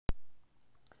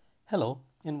Hello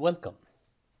and welcome.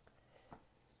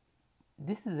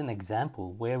 This is an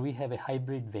example where we have a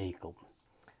hybrid vehicle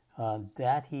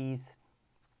that is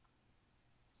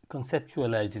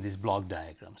conceptualized in this block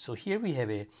diagram. So here we have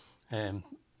a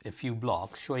few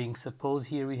blocks showing, suppose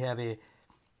here we have a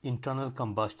internal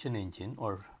combustion engine,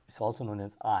 or it's also known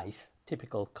as ICE,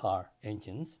 typical car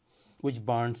engines, which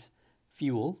burns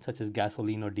fuel such as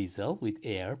gasoline or diesel with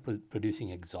air producing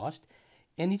exhaust,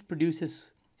 and it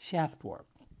produces shaft work.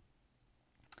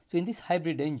 So in this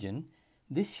hybrid engine,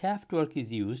 this shaft work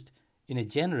is used in a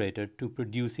generator to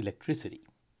produce electricity.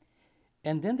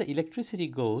 And then the electricity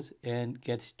goes and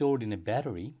gets stored in a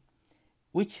battery,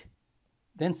 which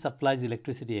then supplies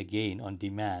electricity again on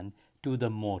demand to the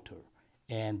motor.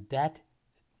 And that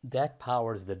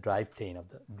powers the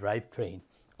drivetrain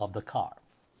of the car.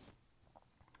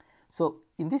 So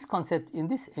in this concept, in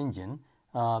this engine,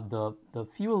 the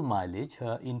fuel mileage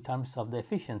in terms of the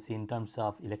efficiency, in terms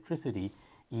of electricity,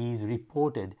 is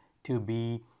reported to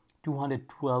be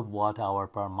 212 watt-hour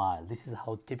per mile. This is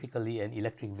how typically an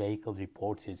electric vehicle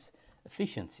reports its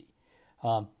efficiency.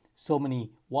 So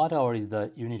many watt-hour is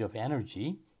the unit of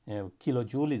energy.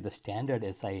 Kilojoule is the standard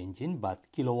SI engine, but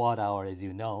kilowatt-hour, as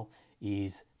you know,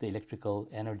 is the electrical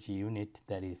energy unit.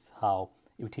 That is how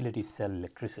utilities sell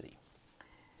electricity.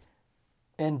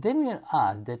 And then we are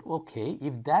asked that, okay,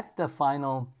 if that's the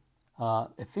final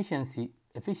efficiency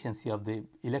of the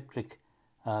electric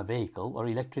vehicle or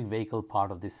electric vehicle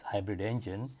part of this hybrid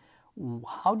engine,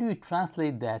 how do you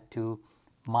translate that to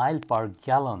mile per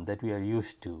gallon that we are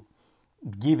used to,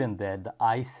 given that the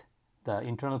ICE, the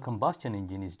internal combustion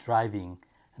engine, is driving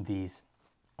these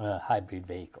hybrid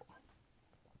vehicle?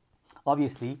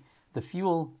 Obviously, the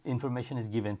fuel information is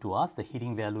given to us. The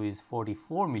heating value is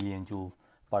 44 million joule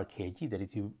per kg. That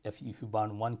is, if you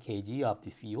burn 1 kg of the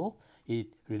fuel,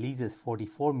 it releases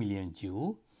 44 million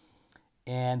joule.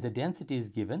 And the density is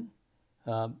given,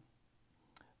 and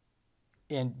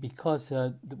because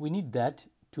we need that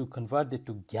to convert it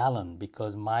to gallon,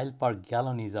 because mile per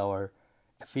gallon is our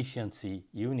efficiency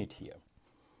unit here.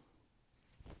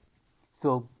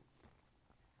 So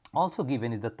also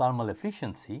given is the thermal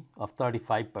efficiency of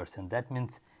 35%. That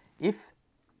means if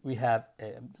we have,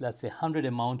 let's say 100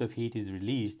 amount of heat is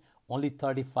released, only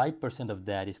 35% of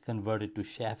that is converted to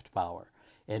shaft power.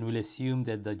 And we'll assume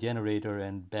that the generator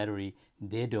and battery,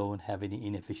 they don't have any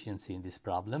inefficiency in this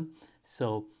problem.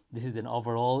 So this is an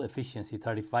overall efficiency,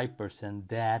 35%,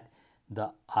 that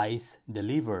the ICE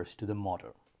delivers to the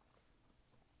motor.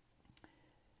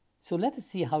 So let us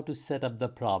see how to set up the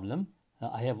problem.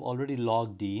 I have already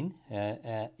logged in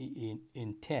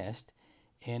test,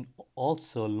 and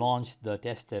also launched the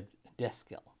test step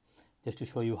DeskCal. Just to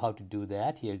show you how to do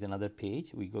that, here's another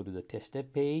page. We go to the test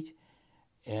step page.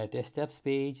 Test steps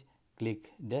page,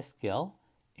 click DeskCal,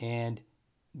 and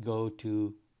go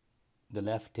to the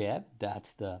left tab.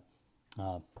 That's the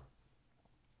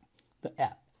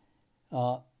app.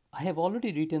 I have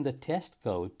already written the test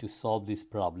code to solve this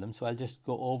problem, so I'll just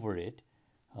go over it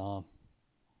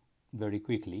very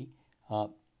quickly.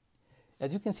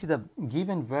 As you can see, the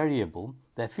given variable,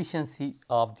 the efficiency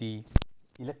of the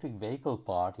electric vehicle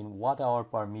part in watt-hour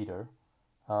per meter,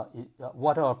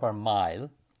 watt-hour per mile,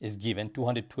 is given.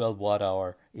 212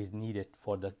 watt-hour is needed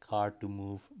for the car to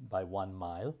move by 1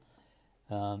 mile.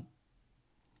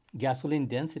 Gasoline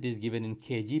density is given in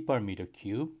kg per meter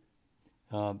cube,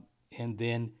 and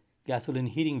then gasoline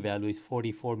heating value is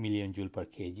 44 million joule per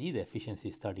kg. The efficiency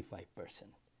is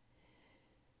 35%.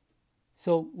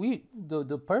 So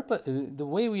the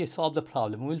way we solve the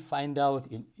problem, we'll find out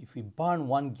if we burn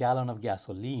 1 gallon of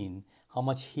gasoline, how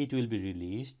much heat will be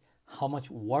released, how much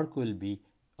work will be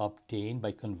obtained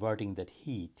by converting that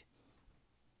heat.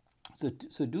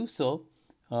 So do so,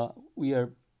 we are,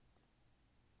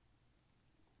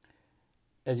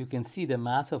 as you can see, the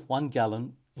mass of 1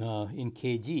 gallon in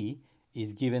kg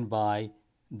is given by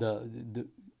the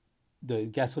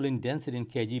gasoline density in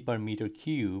kg per meter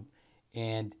cube,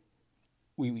 and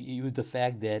we use the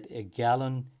fact that a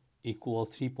gallon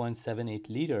equals 3.78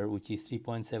 liter, which is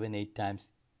 3.78 times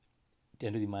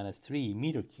 10 to the minus 3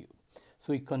 meter cube.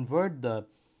 So we convert the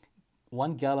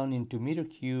 1 gallon into meter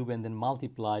cube and then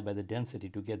multiply by the density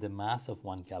to get the mass of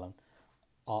 1 gallon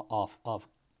of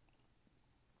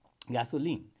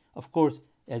gasoline. Of course,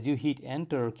 as you hit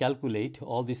enter, calculate,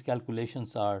 all these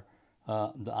calculations are,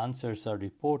 the answers are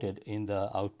reported in the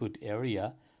output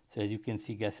area. So as you can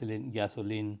see,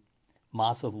 gasoline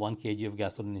mass of 1 kg of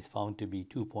gasoline is found to be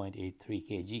 2.83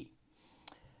 kg.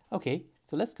 Okay,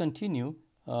 so let's continue.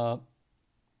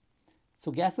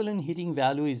 So gasoline heating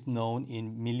value is known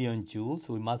in million joules.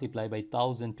 So we multiply by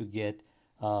 1000 to get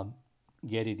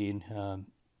it in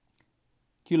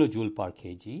kilojoule per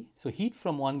kg. So heat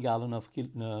from 1 gallon of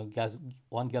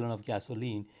 1 gallon of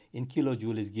gasoline in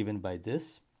kilojoule is given by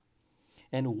this,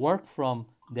 and work from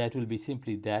that will be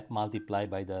simply that multiplied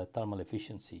by the thermal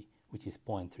efficiency, which is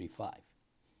 0.35.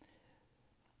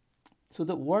 So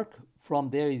the work from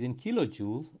there is in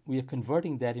kilojoules. We are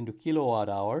converting that into kilowatt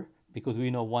hour because we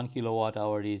know 1 kilowatt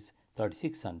hour is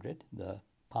 3600. The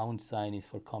pound sign is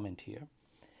for comment here.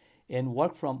 And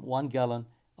work from 1 gallon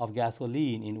of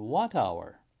gasoline in watt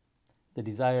hour, the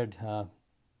desired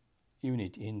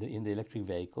unit in the electric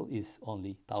vehicle is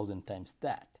only 1000 times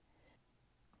that.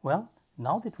 Well,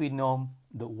 now that we know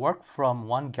the work from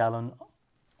 1 gallon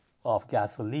of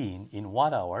gasoline in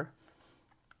watt hour,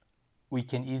 we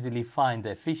can easily find the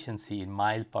efficiency in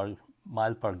mile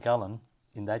per gallon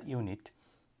in that unit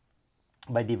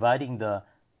by dividing the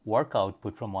work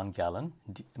output from 1 gallon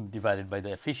divided by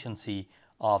the efficiency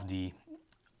of the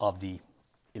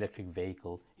electric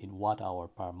vehicle in watt hour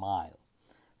per mile.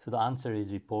 So the answer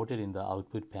is reported in the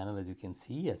output panel, as you can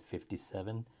see, as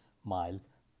 57 mile,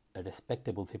 a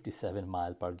respectable 57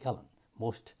 mile per gallon.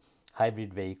 Most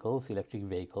hybrid vehicles, electric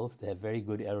vehicles, they have very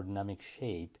good aerodynamic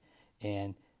shape,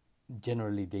 and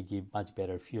generally they give much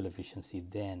better fuel efficiency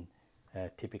than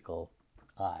typical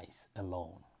ICE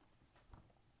alone.